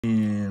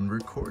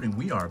recording.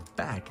 We are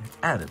back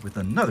at it with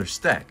another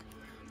stack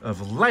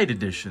of light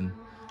edition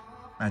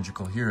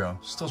Magical Hero.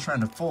 Still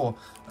trying to pull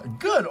a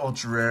good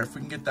ultra rare. If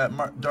we can get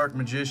that Dark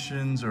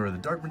Magicians or the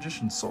Dark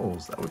Magician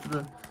Souls, that would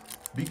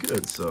be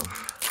good. So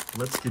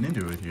let's get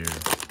into it here.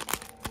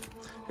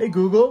 Hey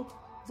Google,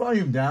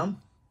 volume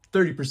down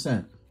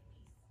 30%.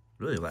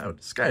 Really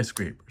loud.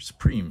 Skyscraper,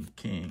 Supreme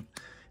King,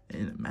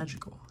 and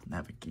Magical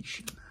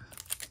Navigation.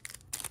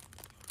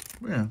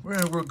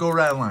 We'll go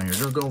right along here.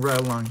 We'll go right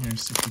along here and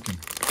see if we can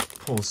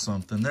pull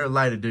something. They're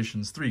light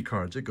editions, 3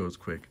 cards. It goes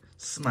quick.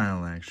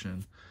 Smile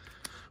action.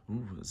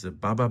 Ooh, is it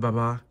ba ba ba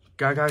ba?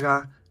 Ga ga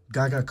ga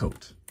ga ga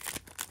coat.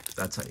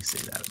 That's how you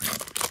say that, man.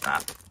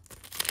 Ah.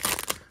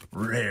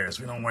 Rares.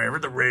 We don't wear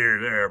the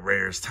rares. There,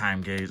 rares.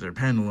 Time Gazer,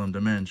 Pendulum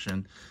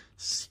Dimension,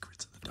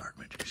 Secrets of the Dark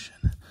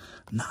Magician.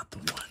 Not the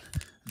one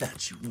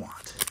that you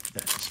want.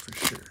 That is for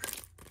sure.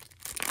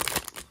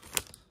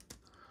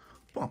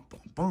 Bum,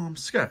 bum, bum,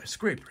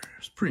 Skyscraper,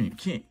 Supreme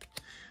King,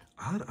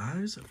 Odd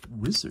Eyes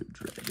Wizard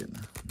Dragon.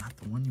 Not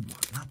the one you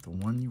want, not the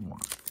one you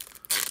want.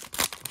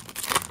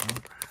 All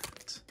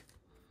right.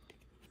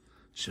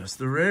 Just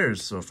the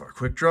rares so far.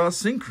 Quick Draw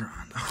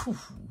Synchron. Ooh.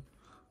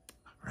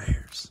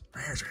 Rares.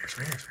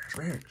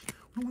 We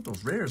don't want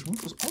those rares, we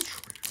want those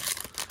ultra rares.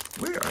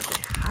 Where are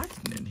they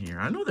hiding in here?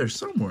 I know they're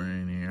somewhere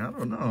in here. I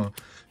don't know.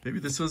 Maybe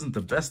this wasn't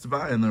the best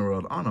buy in the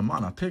world. On a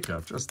mana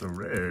pickup, just the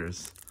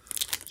rares.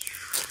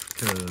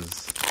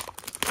 Because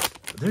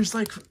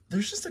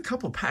there's just a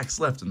couple packs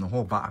left in the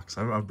whole box.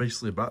 I've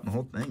basically bought the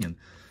whole thing and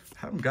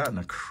haven't gotten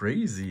a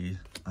crazy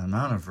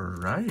amount of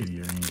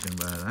variety or anything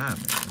by that,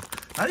 man.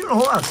 Not even a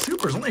whole lot of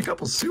supers, only a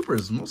couple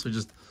supers, mostly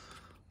just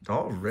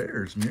all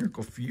rares.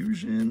 Miracle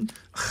Fusion,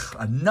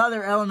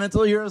 another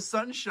Elemental Hero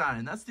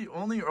Sunshine. That's the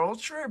only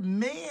ultra?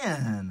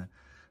 Man,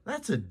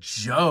 that's a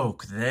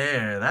joke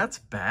there. That's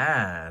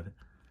bad.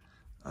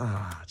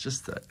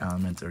 Just the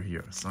Elemental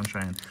Hero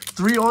Sunshine.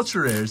 3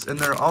 ultra rares, and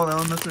they're all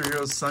Elemental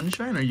Hero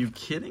Sunshine? Are you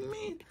kidding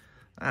me?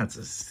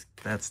 That's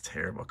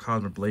terrible.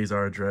 Cosmic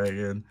Blazar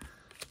Dragon,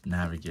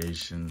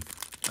 Navigation.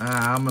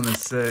 I'm gonna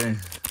say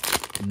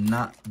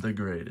not the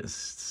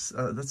greatest.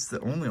 That's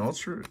the only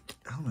ultra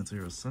Elemental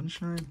Hero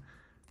Sunshine.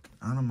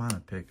 I don't mind a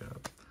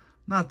pickup.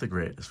 Not the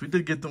greatest. We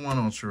did get the 1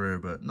 ultra rare,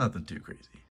 but nothing too crazy.